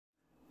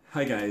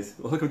Hi guys,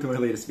 welcome to my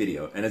latest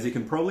video, and as you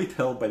can probably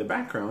tell by the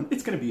background,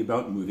 it's going to be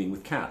about moving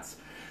with cats.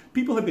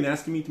 People have been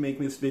asking me to make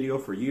this video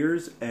for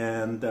years,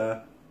 and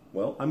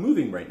well, I'm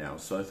moving right now,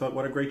 so I thought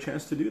what a great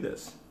chance to do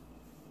this.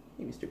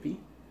 Hey Mr.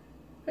 P,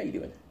 how you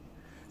doing?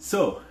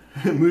 So,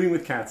 moving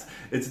with cats,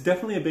 it's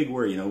definitely a big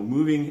worry. You know,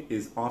 moving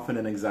is often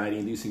an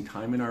anxiety-inducing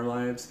time in our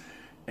lives,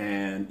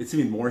 and it's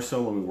even more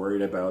so when we're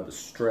worried about the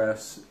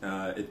stress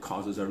it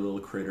causes our little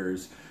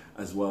critters,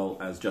 as well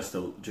as just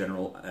the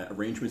general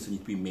arrangements that need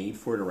to be made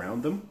for it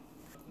around them.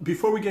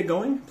 Before we get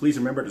going, please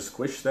remember to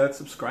squish that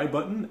subscribe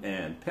button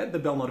and pet the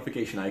bell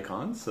notification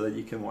icon so that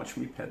you can watch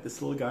me pet this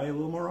little guy a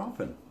little more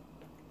often.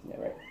 Yeah,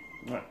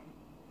 right.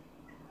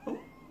 Oh,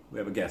 we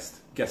have a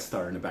guest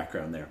star in the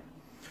background there.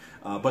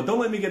 But don't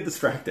let me get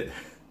distracted.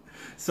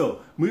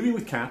 So, moving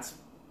with cats,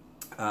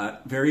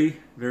 very,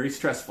 very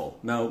stressful.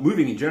 Now,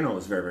 moving in general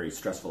is very, very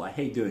stressful. I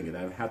hate doing it.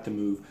 I've had to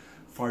move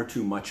far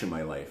too much in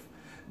my life.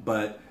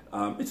 But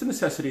it's a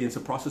necessity, it's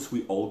a process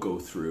we all go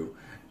through.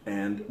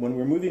 And when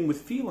we're moving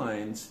with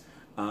felines,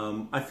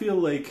 I feel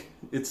like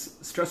it's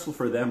stressful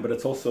for them, but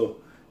it's also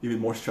even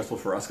more stressful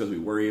for us because we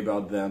worry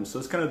about them. So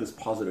it's kind of this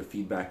positive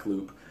feedback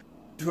loop.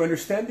 To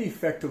understand the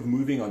effect of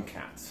moving on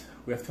cats,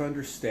 we have to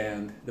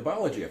understand the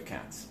biology of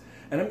cats.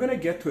 And I'm going to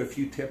get to a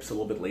few tips a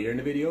little bit later in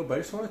the video, but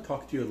I just want to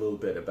talk to you a little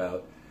bit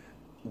about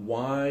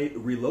why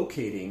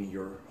relocating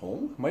your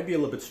home might be a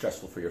little bit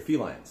stressful for your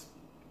felines.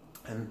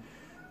 And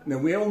now,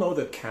 we all know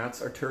that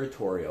cats are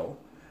territorial,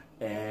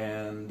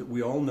 and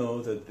we all know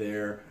that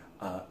they're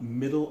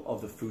middle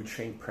of the food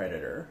chain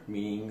predator,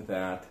 meaning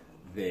that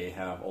they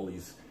have all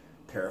these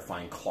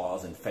terrifying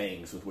claws and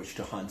fangs with which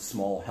to hunt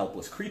small,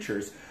 helpless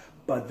creatures,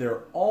 but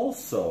they're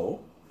also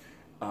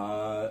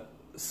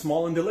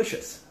small and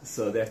delicious,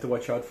 so they have to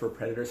watch out for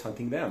predators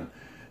hunting them.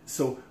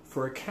 So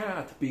for a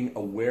cat, being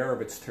aware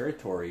of its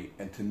territory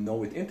and to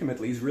know it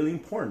intimately is really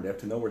important. They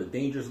have to know where the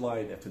dangers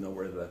lie, they have to know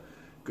where the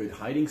good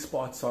hiding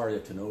spots are, they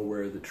have to know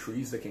where the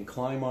trees they can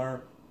climb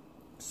are.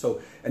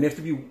 So, and they have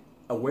to be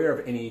aware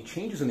of any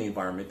changes in the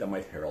environment that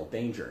might herald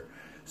danger.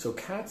 So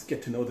cats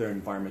get to know their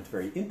environment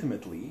very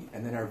intimately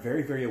and then are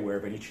very, very aware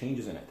of any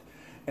changes in it.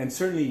 And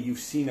certainly you've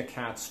seen a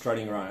cat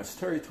strutting around its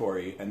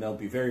territory and they'll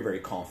be very, very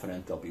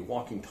confident, they'll be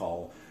walking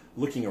tall,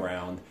 looking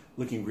around,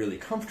 looking really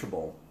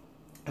comfortable.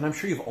 And I'm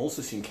sure you've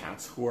also seen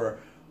cats who are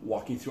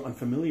walking through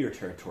unfamiliar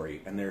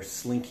territory and they're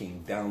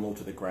slinking down low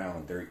to the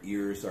ground, their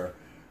ears are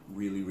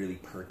really, really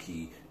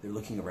perky. They're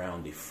looking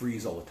around. They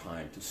freeze all the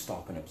time to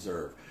stop and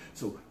observe.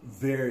 So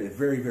very,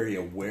 very, very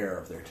aware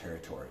of their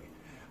territory.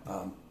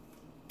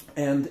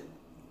 And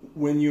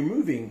when you're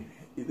moving,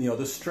 you know,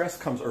 the stress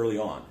comes early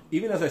on.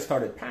 Even as I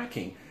started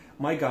packing,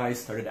 my guys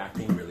started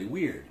acting really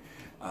weird.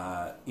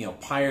 You know,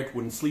 Pirate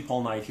wouldn't sleep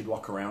all night. He'd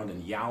walk around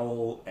and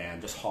yowl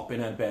and just hop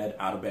in bed,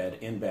 out of bed,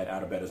 in bed,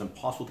 out of bed. It was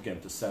impossible to get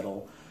him to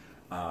settle.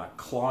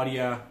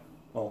 Claudia,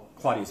 well,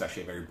 Claudia's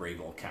actually a very brave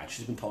little cat.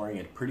 She's been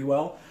tolerating it pretty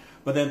well.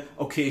 But then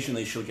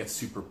occasionally she'll get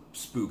super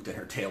spooked and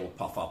her tail will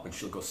puff up and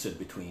she'll go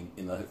sit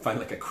find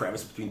like a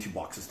crevice between two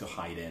boxes to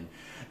hide in.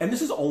 And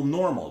this is all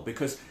normal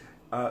because,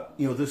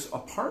 you know, this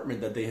apartment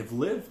that they have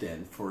lived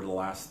in for the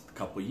last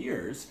couple of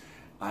years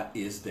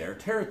is their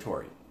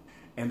territory.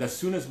 And as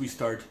soon as we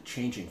start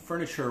changing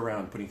furniture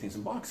around, putting things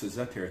in boxes,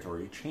 that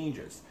territory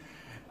changes.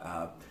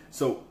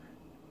 So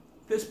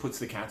this puts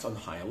the cats on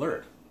high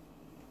alert.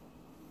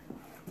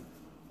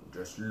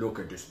 Just look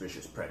at this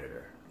vicious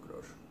predator.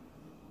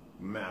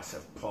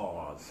 Massive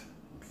paws,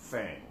 and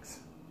fangs.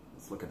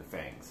 Let's look at the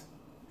fangs.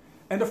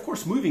 And of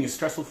course, moving is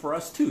stressful for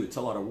us too. It's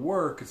a lot of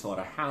work, it's a lot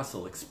of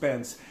hassle,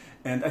 expense,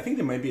 and I think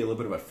there might be a little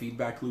bit of a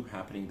feedback loop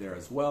happening there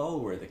as well,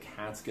 where the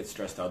cats get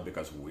stressed out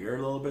because we're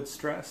a little bit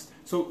stressed.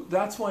 So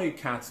that's why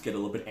cats get a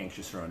little bit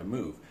anxious around a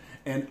move.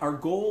 And our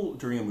goal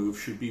during a move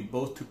should be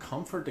both to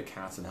comfort the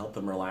cats and help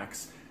them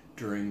relax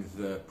during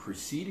the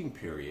preceding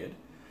period,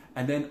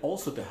 and then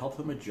also to help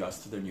them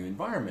adjust to their new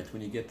environment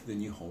when you get to the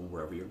new home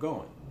wherever you're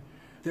going.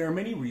 There are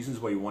many reasons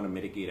why you want to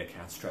mitigate a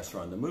cat's stress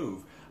around the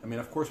move. I mean,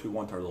 of course, we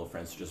want our little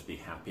friends to just be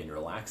happy and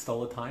relaxed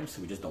all the time,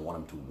 so we just don't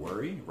want them to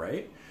worry,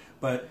 right?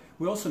 But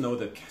we also know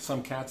that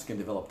some cats can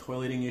develop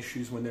toileting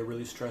issues when they're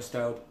really stressed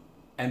out.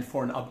 And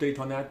for an update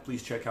on that,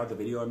 please check out the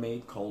video I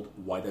made called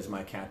Why Does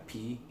My Cat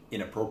Pee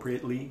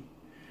Inappropriately?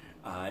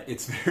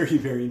 It's very,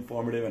 very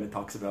informative, and it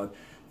talks about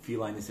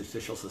feline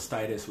interstitial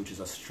cystitis, which is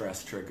a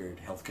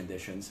stress-triggered health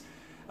conditions.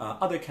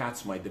 Other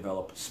cats might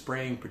develop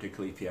spraying,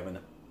 particularly if you have an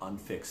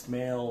unfixed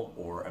male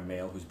or a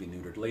male who's been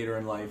neutered later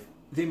in life.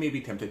 They may be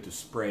tempted to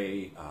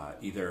spray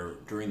either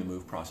during the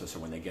move process or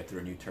when they get to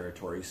their new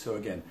territory. So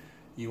again,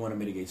 you want to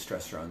mitigate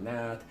stress around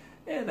that.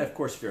 And of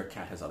course, if your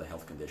cat has other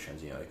health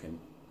conditions, you know,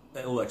 a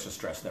little extra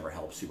stress never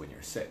helps you when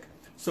you're sick.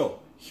 So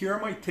here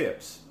are my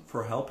tips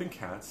for helping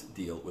cats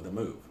deal with a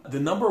move. The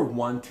number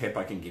one tip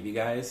I can give you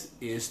guys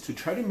is to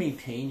try to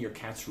maintain your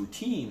cat's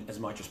routine as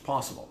much as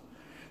possible.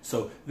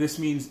 So this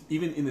means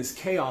even in this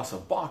chaos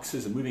of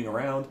boxes and moving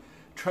around,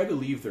 try to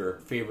leave their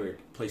favorite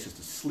places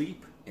to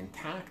sleep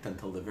intact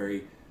until the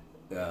very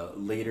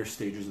later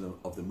stages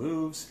of the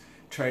moves.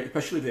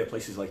 Especially if they have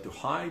places like to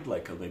hide,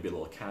 like maybe a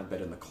little cat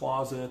bed in the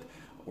closet,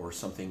 or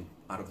something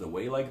out of the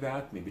way like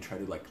that. Maybe try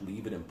to like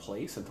leave it in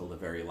place until the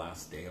very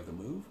last day of the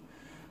move.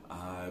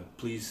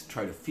 Please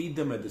try to feed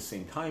them at the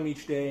same time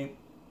each day,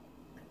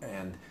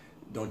 and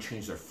don't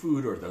change their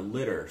food or their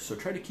litter. So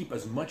try to keep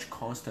as much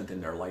constant in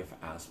their life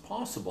as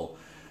possible,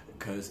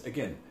 because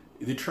again,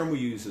 the term we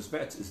use as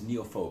vets is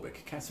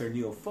neophobic. Cats are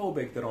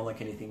neophobic. They don't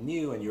like anything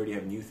new, and you already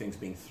have new things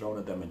being thrown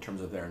at them in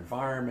terms of their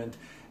environment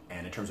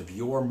and in terms of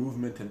your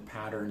movement and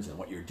patterns and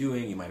what you're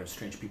doing. You might have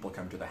strange people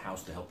come to the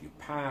house to help you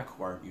pack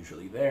who aren't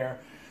usually there.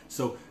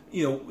 So,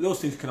 you know, those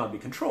things cannot be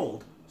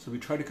controlled. So we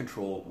try to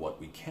control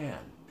what we can.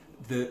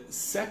 The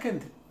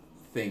second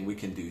thing we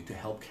can do to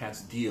help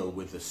cats deal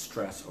with the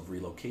stress of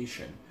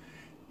relocation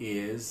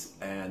is,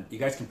 and you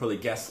guys can probably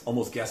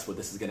almost guess what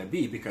this is going to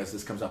be, because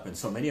this comes up in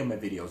so many of my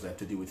videos that have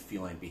to do with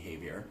feline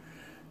behavior,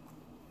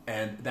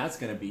 and that's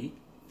going to be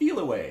feel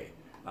away.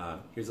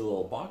 Here's a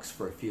little box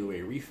for a feel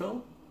away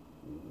refill.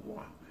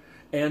 Wow.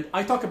 And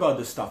I talk about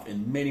this stuff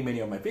in many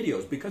of my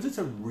videos because it's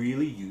a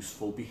really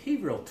useful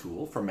behavioral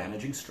tool for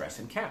managing stress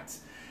in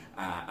cats.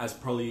 As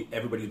probably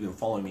everybody who's been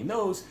following me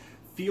knows,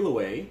 feel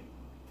away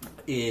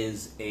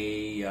is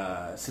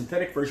a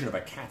synthetic version of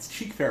a cat's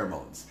cheek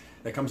pheromones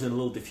that comes in a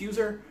little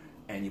diffuser,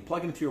 and you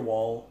plug it into your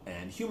wall,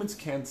 and humans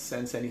can't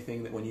sense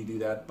anything when you do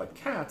that, but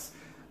cats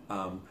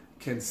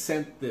can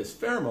scent this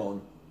pheromone,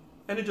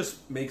 and it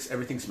just makes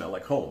everything smell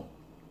like home.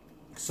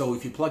 So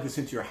if you plug this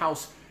into your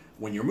house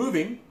when you're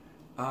moving,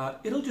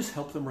 it'll just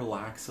help them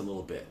relax a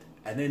little bit,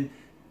 and then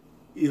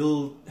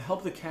it'll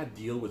help the cat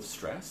deal with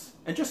stress.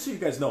 And just so you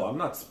guys know, I'm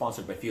not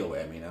sponsored by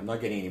Feelaway. I mean, I'm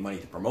not getting any money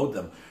to promote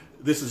them.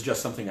 This is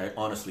just something I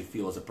honestly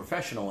feel as a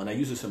professional, and I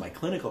use this in my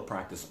clinical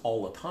practice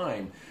all the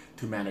time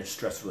to manage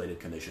stress-related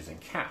conditions in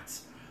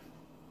cats.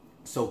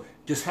 So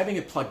just having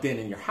it plugged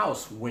in your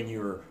house when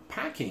you're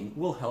packing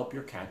will help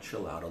your cat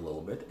chill out a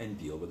little bit and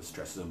deal with the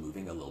stresses of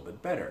moving a little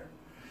bit better.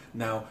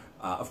 Now,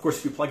 of course,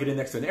 if you plug it in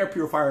next to an air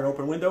purifier and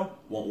open window,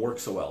 won't work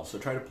so well. So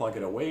try to plug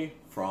it away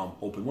from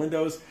open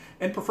windows,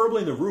 and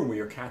preferably in the room where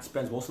your cat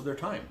spends most of their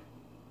time.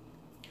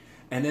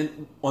 And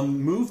then on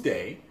move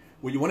day,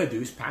 what you want to do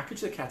is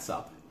package the cats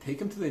up, take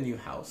them to the new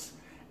house,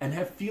 and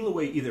have Feel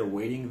Away either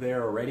waiting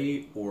there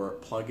already or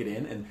plug it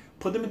in and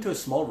put them into a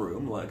small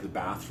room like the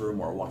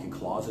bathroom or a walk-in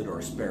closet or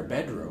a spare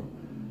bedroom.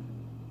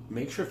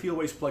 Make sure Feel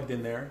Away is plugged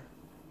in there,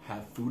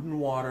 have food and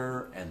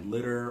water and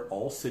litter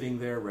all sitting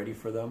there ready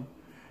for them,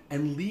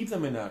 and leave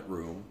them in that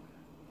room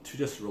to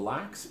just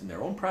relax in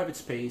their own private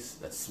space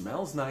that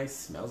smells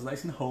nice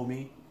and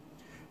homey,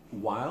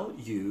 while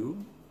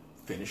you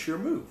finish your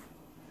move.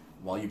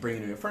 While you bring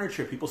in your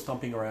furniture, people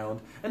stomping around,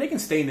 and they can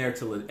stay in there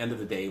till the end of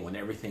the day when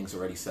everything's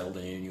already settled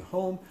in your new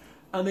home,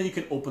 and then you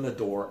can open the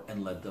door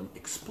and let them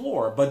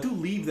explore. But do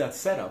leave that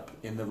setup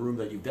in the room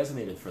that you've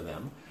designated for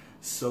them,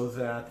 so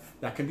that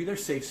that can be their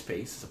safe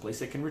space. It's a place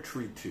they can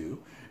retreat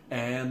to,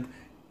 and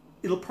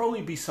it'll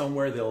probably be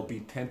somewhere they'll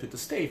be tempted to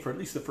stay for at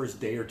least the first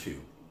day or two.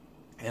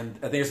 And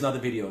there's another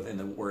video in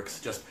the works,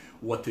 just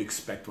what to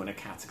expect when a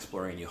cat's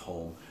exploring a new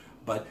home.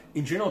 But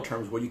in general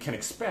terms, what you can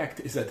expect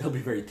is that they'll be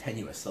very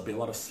tenuous. There'll be a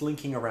lot of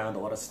slinking around, a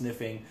lot of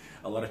sniffing,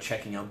 a lot of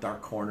checking out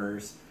dark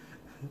corners.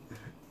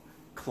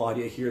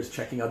 Claudia here is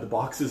checking out the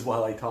boxes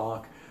while I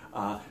talk.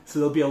 So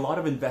there'll be a lot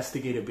of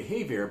investigative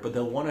behavior, but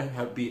they'll want to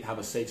have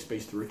a safe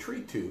space to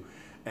retreat to.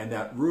 And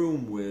that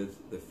room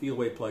with the Feel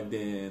Away plugged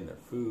in, their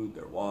food,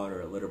 their water,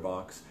 a litter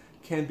box,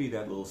 can be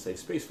that little safe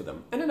space for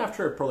them. And then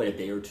after probably a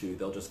day or two,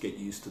 they'll just get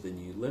used to the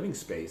new living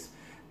space,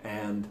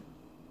 and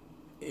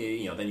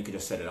then you can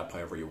just set it up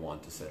however you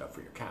want to set it up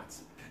for your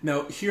cats.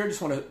 Now here I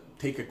just want to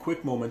take a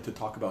quick moment to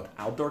talk about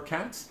outdoor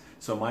cats.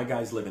 So my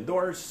guys live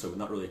indoors, so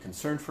not really a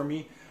concern for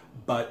me.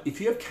 But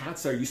if you have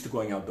cats that are used to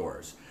going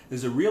outdoors,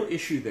 there's a real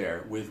issue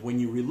there with when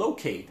you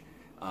relocate.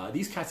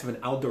 These cats have an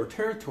outdoor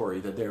territory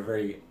that they're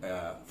very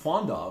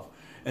fond of,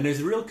 and there's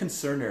a real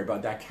concern there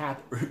about that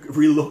cat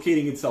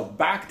relocating itself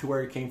back to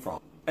where it came from.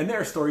 And there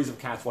are stories of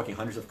cats walking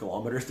hundreds of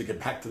kilometers to get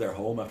back to their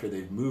home after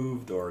they've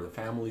moved or the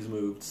family's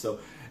moved.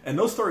 And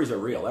those stories are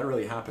real. That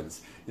really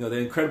happens. You know, The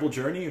Incredible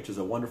Journey, which is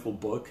a wonderful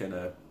book and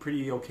a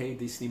pretty okay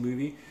Disney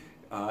movie,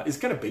 is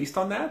kind of based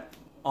on that.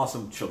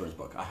 Awesome children's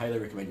book. I highly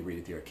recommend you read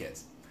it to your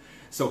kids.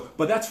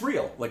 But that's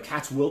real. Like,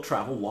 cats will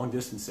travel long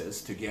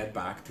distances to get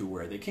back to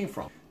where they came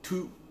from.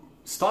 To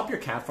stop your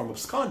cat from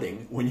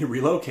absconding when you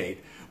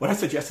relocate, what I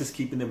suggest is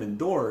keeping them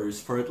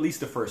indoors for at least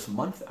the first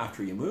month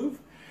after you move,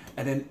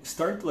 and then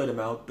start to let them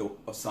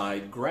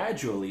outside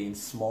gradually in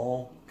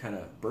small kind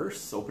of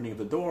bursts, opening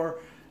the door.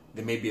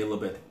 They may be a little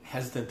bit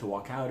hesitant to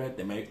walk out it.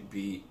 They might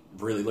be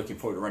really looking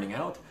forward to running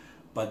out,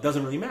 but it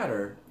doesn't really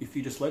matter. If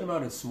you just let them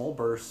out in small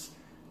bursts,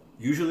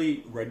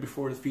 usually right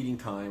before the feeding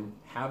time,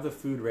 have the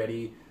food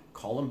ready,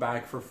 call them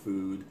back for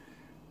food,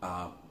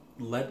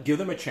 give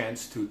them a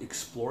chance to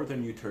explore their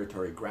new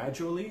territory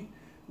gradually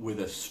with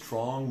a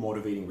strong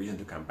motivating reason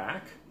to come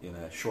back in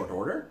a short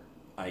order,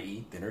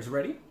 i.e. dinner's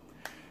ready.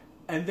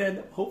 And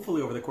then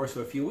hopefully over the course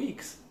of a few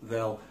weeks,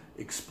 they'll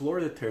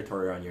explore the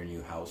territory around your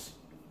new house,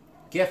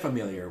 get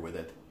familiar with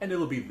it, and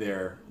it'll be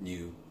their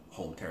new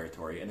home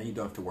territory, and then you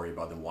don't have to worry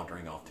about them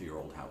wandering off to your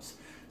old house.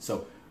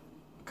 So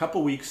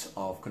couple weeks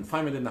of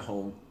confinement in the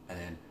home and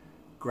then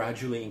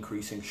gradually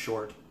increasing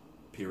short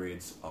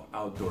periods of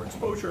outdoor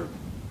exposure,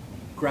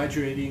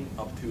 graduating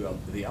up to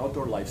the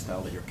outdoor lifestyle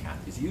that your cat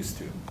is used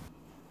to.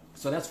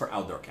 So that's for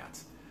outdoor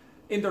cats.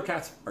 Indoor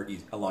cats are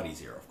a lot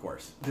easier, of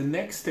course. The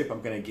next tip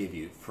I'm going to give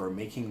you for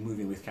making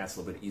moving with cats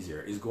a little bit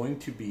easier is going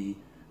to be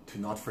to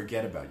not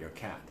forget about your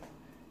cat.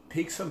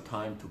 Take some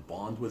time to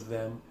bond with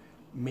them.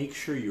 Make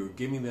sure you're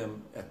giving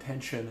them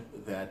attention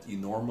that you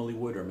normally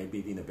would, or maybe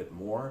even a bit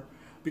more.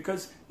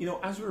 Because, you know,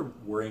 as we're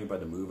worrying about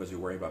the move, as we're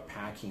worrying about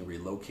packing,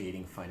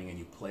 relocating, finding a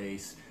new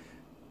place,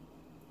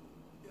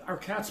 our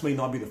cats may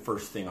not be the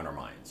first thing on our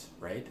minds,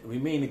 right? We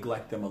may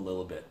neglect them a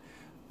little bit.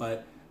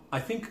 But I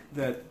think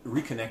that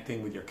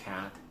reconnecting with your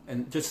cat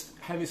and just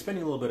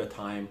spending a little bit of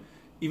time,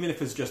 even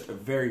if it's just a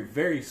very,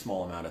 very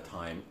small amount of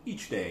time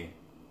each day,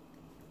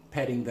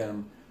 petting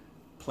them,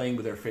 playing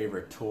with their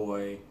favorite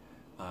toy,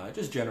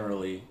 just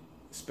generally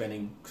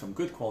spending some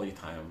good quality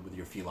time with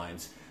your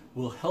felines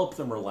will help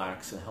them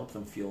relax and help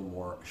them feel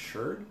more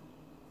assured.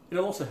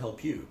 It'll also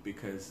help you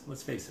because,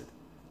 let's face it,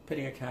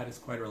 petting a cat is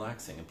quite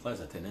relaxing and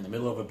pleasant. And in the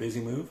middle of a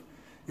busy move,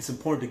 it's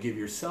important to give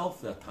yourself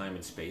that time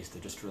and space to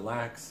just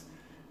relax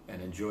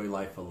and enjoy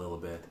life a little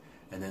bit.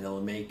 And then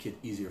it'll make it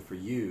easier for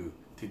you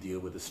to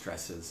deal with the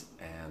stresses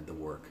and the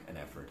work and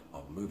effort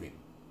of moving.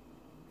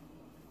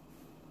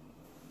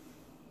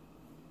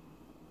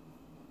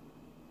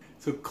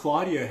 So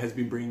Claudia has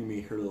been bringing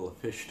me her little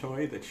fish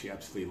toy that she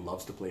absolutely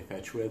loves to play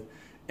fetch with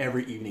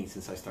every evening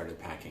since I started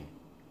packing,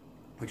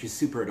 which is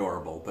super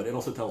adorable, but it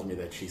also tells me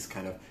that she's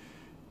kind of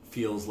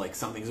feels like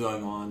something's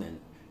going on and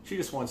she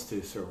just wants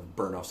to sort of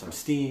burn off some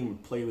steam,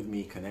 play with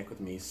me, connect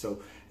with me.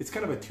 So it's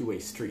kind of a two-way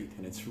street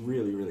and it's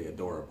really, really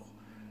adorable.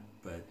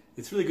 But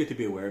it's really good to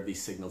be aware of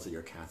these signals that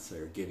your cats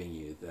are giving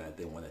you that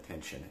they want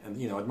attention.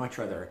 And you know, I'd much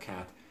rather a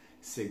cat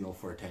signal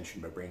for attention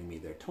by bringing me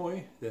their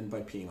toy than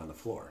by peeing on the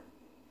floor.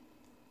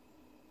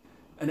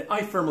 And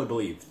I firmly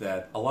believe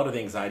that a lot of the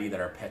anxiety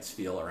that our pets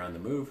feel around the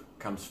move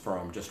comes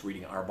from just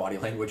reading our body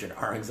language and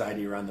our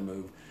anxiety around the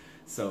move.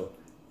 So,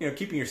 you know,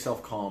 keeping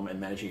yourself calm and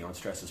managing your own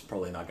stress is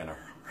probably not going to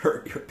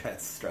hurt your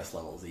pet's stress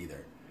levels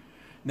either.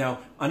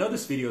 Now, I know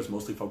this video is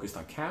mostly focused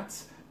on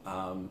cats.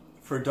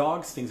 For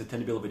dogs, things tend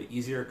to be a little bit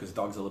easier because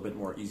dogs are a little bit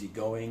more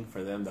easygoing.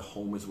 For them, the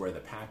home is where the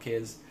pack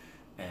is,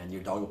 and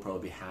your dog will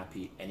probably be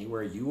happy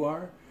anywhere you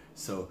are.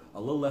 So a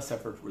little less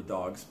effort with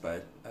dogs,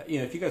 but you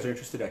know, if you guys are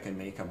interested, I can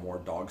make a more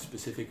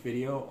dog-specific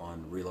video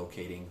on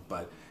relocating,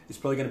 but it's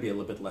probably going to be a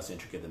little bit less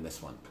intricate than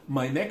this one.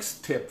 My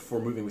next tip for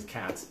moving with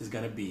cats is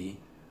going to be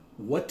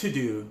what to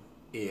do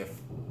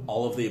if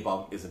all of the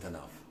above isn't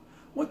enough.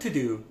 What to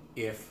do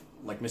if,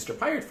 like Mr.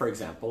 Pirate, for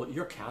example,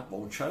 your cat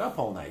won't shut up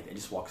all night and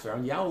just walks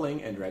around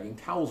yowling and dragging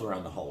towels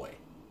around the hallway.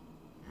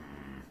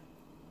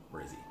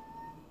 Where is he?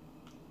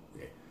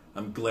 Okay,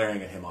 I'm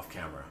glaring at him off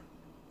camera.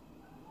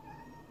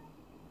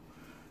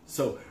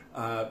 So,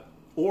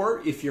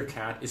 or if your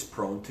cat is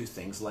prone to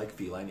things like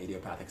feline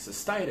idiopathic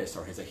cystitis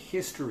or has a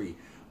history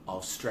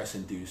of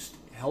stress-induced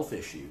health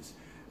issues,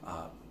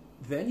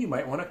 then you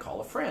might want to call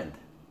a friend.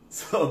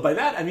 So by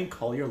that, I mean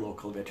call your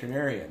local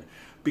veterinarian,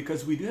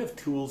 because we do have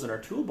tools in our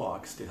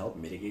toolbox to help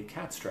mitigate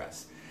cat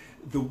stress.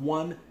 The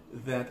one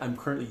that I'm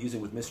currently using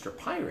with Mr.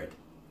 Pirate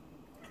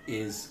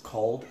is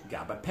called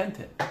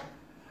gabapentin.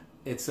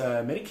 It's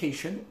a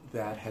medication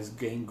that has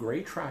gained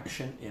great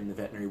traction in the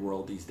veterinary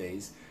world these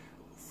days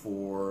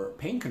for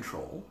pain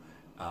control.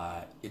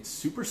 It's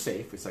super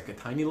safe. It's like a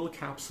tiny little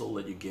capsule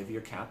that you give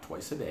your cat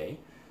twice a day.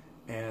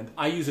 And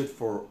I use it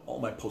for all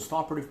my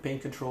post-operative pain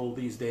control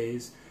these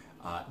days.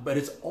 But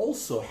it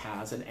also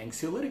has an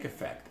anxiolytic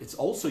effect. It's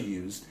also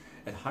used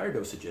at higher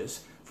dosages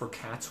for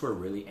cats who are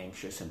really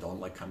anxious and don't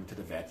like coming to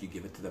the vet. You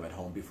give it to them at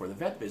home before the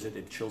vet visit.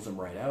 It chills them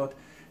right out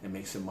and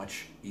makes a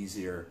much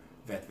easier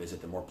vet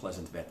visit, a more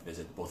pleasant vet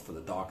visit, both for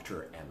the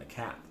doctor and the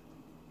cat.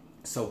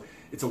 So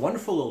it's a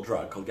wonderful little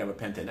drug called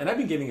gabapentin, and I've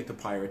been giving it to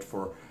Pirate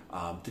for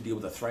to deal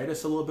with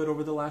arthritis a little bit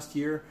over the last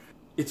year.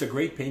 It's a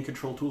great pain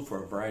control tool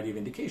for a variety of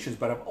indications,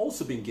 but I've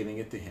also been giving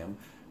it to him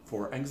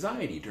for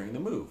anxiety during the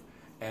move.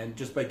 And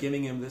just by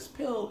giving him this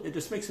pill, it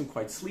just makes him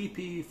quite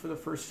sleepy for the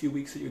first few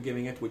weeks that you're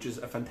giving it, which is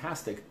a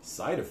fantastic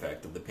side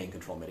effect of the pain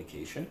control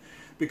medication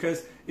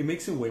because it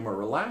makes him way more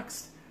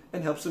relaxed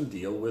and helps him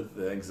deal with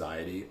the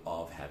anxiety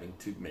of having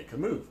to make a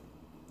move.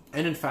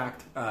 And in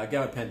fact,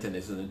 gabapentin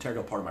is an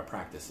integral part of my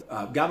practice.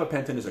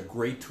 Gabapentin is a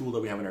great tool that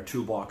we have in our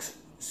toolbox,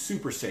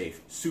 super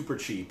safe, super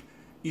cheap,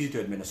 easy to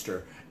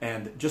administer.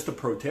 And just a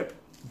pro tip,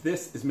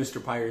 this is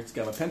Mr. Pirate's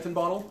gabapentin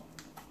bottle.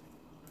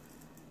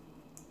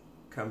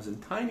 Comes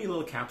in tiny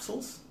little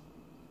capsules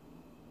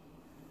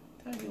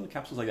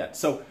like that.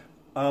 So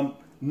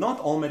not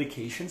all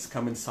medications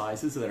come in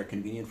sizes that are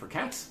convenient for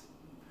cats.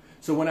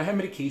 So when I have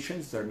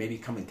medications that maybe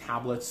come in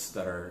tablets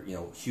that are, you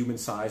know, human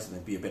sized and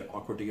it'd be a bit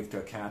awkward to give to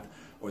a cat,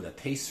 or that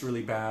tastes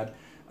really bad,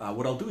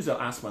 what I'll do is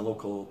I'll ask my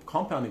local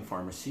compounding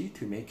pharmacy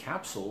to make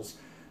capsules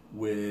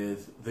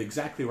with the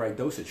exactly right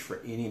dosage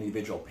for any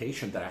individual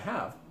patient that I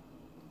have.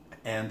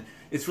 And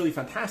it's really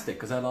fantastic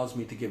because that allows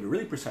me to give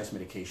really precise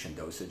medication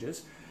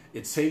dosages.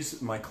 It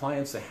saves my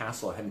clients the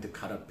hassle of having to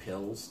cut up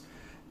pills.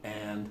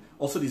 And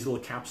also these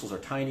little capsules are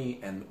tiny,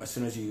 and as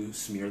soon as you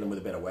smear them with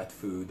a bit of wet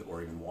food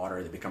or even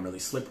water, they become really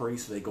slippery,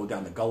 so they go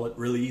down the gullet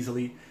really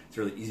easily. It's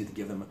really easy to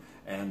give them.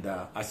 And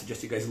I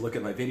suggest you guys look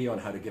at my video on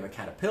how to give a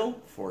cat a pill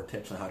for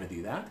tips on how to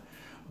do that.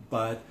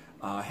 But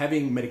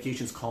having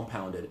medications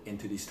compounded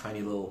into these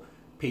tiny little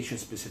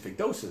patient-specific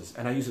doses,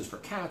 and I use this for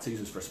cats, I use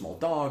this for small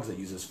dogs, I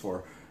use this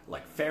for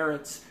like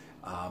ferrets,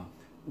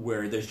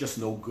 where there's just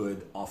no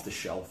good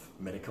off-the-shelf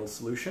medical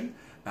solution,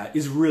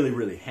 is really,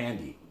 really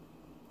handy.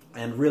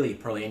 And really,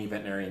 probably any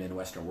veterinarian in the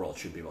Western world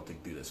should be able to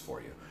do this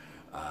for you.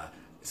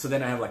 So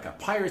then I have like a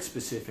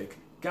pirate-specific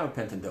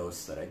gabapentin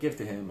dose that I give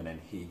to him, and then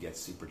he gets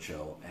super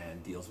chill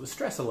and deals with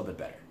stress a little bit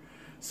better.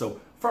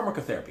 So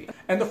pharmacotherapy.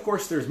 And of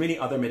course, there's many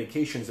other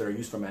medications that are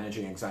used for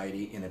managing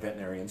anxiety in a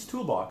veterinarian's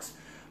toolbox,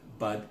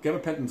 but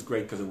gabapentin's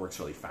great because it works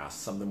really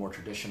fast. Some of the more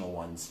traditional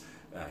ones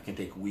can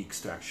take weeks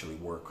to actually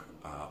work,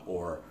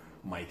 or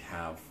might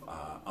have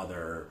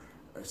other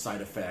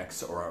side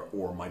effects,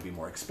 or might be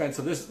more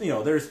expensive.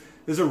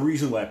 There's a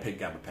reason why I picked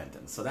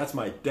gabapentin. So that's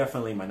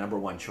definitely my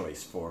 #1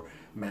 choice for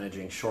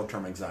managing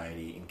short-term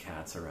anxiety in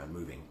cats around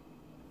moving.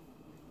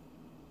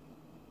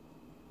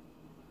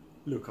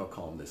 Look how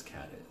calm this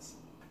cat is.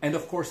 And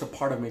of course, a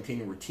part of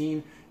maintaining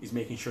routine is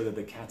making sure that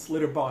the cat's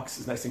litter box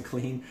is nice and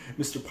clean.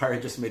 Mr.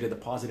 Pirate just made a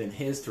deposit in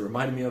his to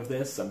remind me of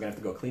this, so I'm gonna have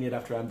to go clean it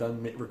after I'm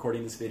done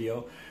recording this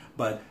video.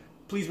 But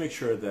please make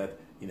sure that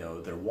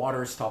their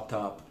water is topped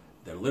up,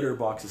 their litter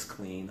box is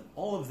clean.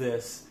 All of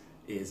this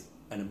is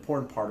an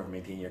important part of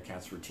maintaining your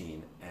cat's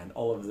routine, and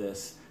all of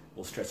this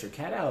will stress your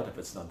cat out if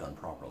it's not done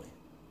properly.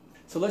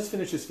 So let's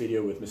finish this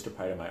video with Mr.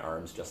 Pirate in my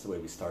arms, just the way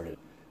we started.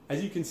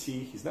 As you can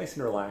see, he's nice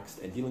and relaxed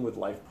and dealing with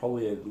life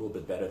probably a little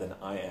bit better than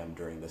I am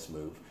during this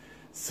move.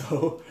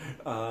 So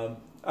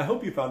I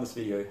hope you found this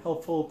video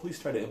helpful. Please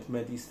try to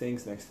implement these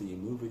things next time you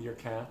move with your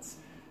cats.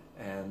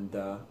 And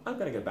I'm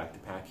going to get back to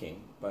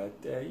packing, but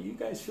you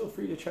guys feel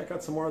free to check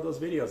out some more of those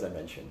videos I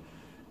mentioned.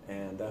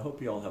 And I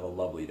hope you all have a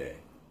lovely day.